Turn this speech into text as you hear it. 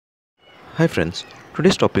Hi friends,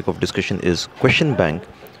 today's topic of discussion is question bank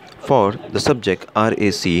for the subject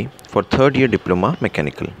RAC for third year diploma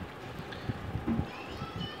mechanical.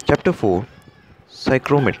 Chapter 4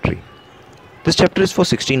 Psychrometry. This chapter is for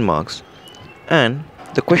 16 marks and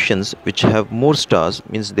the questions which have more stars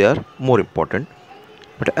means they are more important,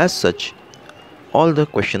 but as such all the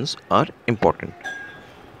questions are important.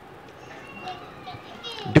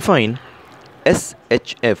 Define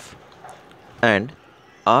SHF and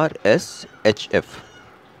RSHF.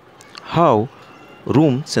 How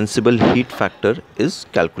room sensible heat factor is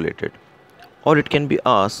calculated, or it can be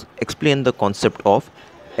asked explain the concept of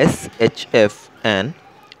SHF and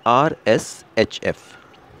RSHF.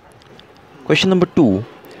 Question number 2,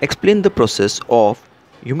 explain the process of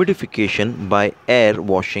humidification by air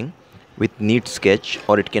washing with neat sketch,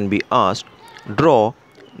 or it can be asked draw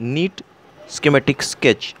neat schematic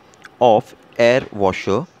sketch of air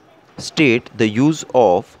washer, state the use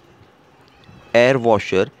of air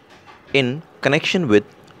washer in connection with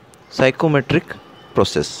psychometric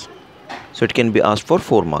process. So it can be asked for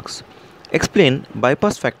 4 marks. Explain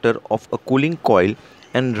bypass factor of a cooling coil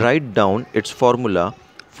and write down its formula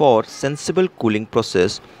for sensible cooling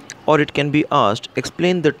process, or it can be asked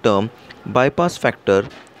explain the term bypass factor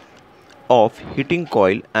of heating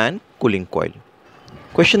coil and cooling coil.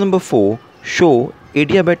 Question number 4, show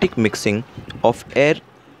adiabatic mixing of air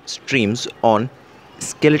streams on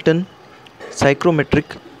skeleton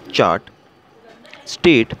psychrometric chart.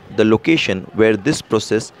 State the location where this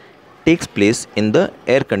process takes place in the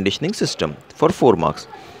air conditioning system for 4 marks.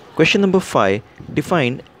 Question number 5,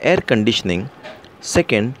 define air conditioning.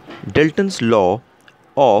 Second, Dalton's law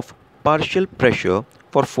of partial pressure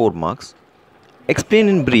for 4 marks. Explain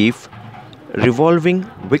in brief revolving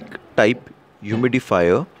wick type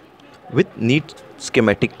humidifier with neat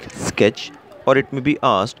schematic sketch, or it may be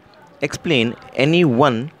asked explain any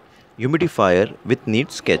one humidifier with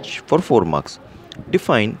neat sketch for 4 marks.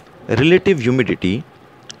 Define relative humidity.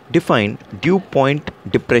 Define dew point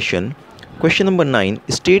depression. Question number 9,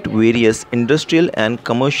 state various industrial and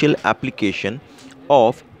commercial application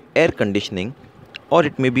of air conditioning, or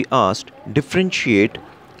it may be asked differentiate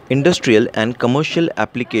industrial and commercial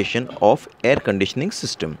application of air conditioning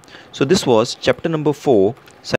system. So this was chapter number 4.